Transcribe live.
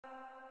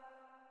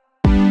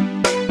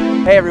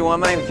Hey everyone,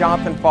 my name is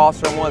Jonathan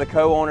Foster. I'm one of the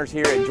co-owners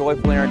here at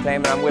Joyful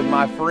Entertainment. I'm with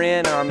my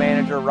friend and our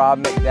manager,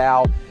 Rob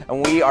McDowell,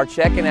 and we are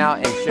checking out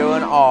and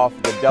showing off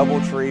the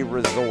DoubleTree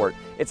Resort.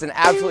 It's an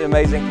absolutely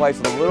amazing place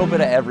with a little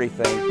bit of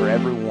everything for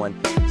everyone.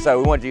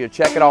 So we want you to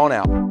check it all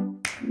out.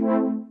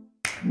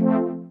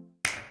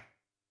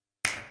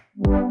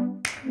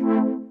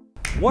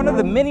 One of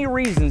the many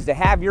reasons to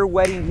have your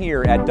wedding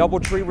here at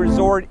DoubleTree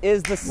Resort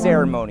is the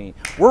ceremony.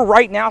 We're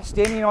right now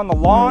standing on the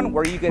lawn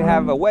where you could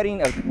have a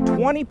wedding of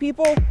 20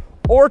 people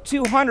or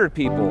 200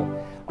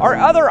 people. Our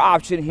other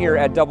option here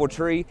at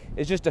DoubleTree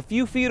is just a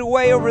few feet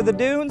away over the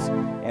dunes,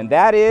 and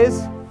that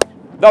is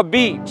the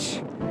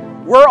beach.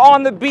 We're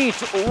on the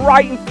beach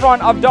right in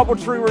front of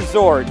DoubleTree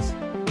Resort.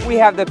 We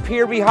have the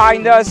pier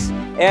behind us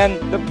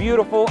and the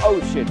beautiful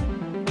ocean.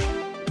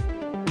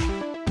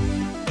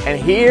 And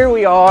here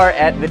we are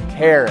at the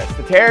terrace.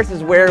 The terrace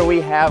is where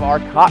we have our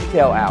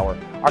cocktail hour.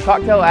 Our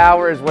cocktail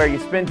hour is where you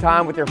spend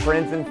time with your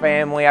friends and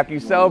family after you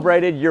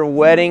celebrated your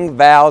wedding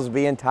vows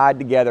being tied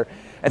together.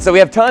 And so we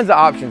have tons of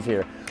options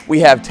here.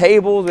 We have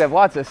tables, we have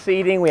lots of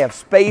seating, we have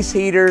space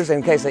heaters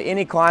in case of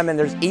any climate.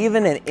 There's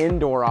even an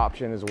indoor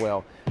option as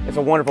well. It's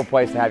a wonderful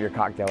place to have your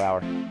cocktail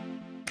hour.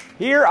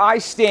 Here I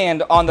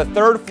stand on the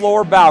third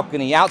floor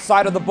balcony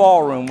outside of the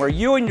ballroom where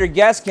you and your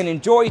guests can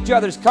enjoy each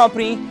other's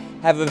company,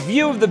 have a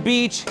view of the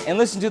beach, and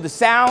listen to the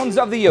sounds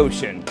of the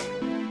ocean.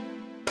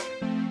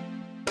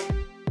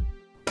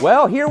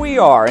 Well, here we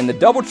are in the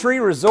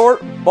DoubleTree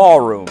Resort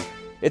Ballroom.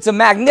 It's a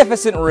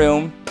magnificent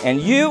room,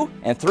 and you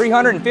and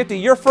 350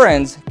 of your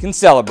friends can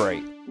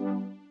celebrate.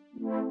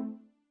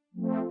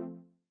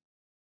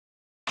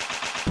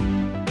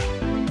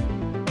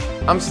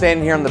 I'm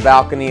standing here on the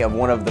balcony of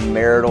one of the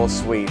marital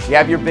suites. You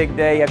have your big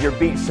day, you have your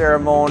beach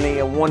ceremony,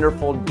 a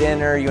wonderful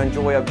dinner, you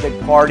enjoy a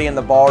big party in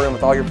the ballroom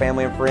with all your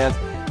family and friends,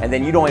 and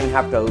then you don't even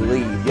have to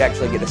leave. You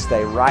actually get to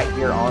stay right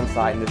here on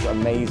site in this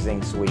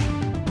amazing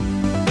suite.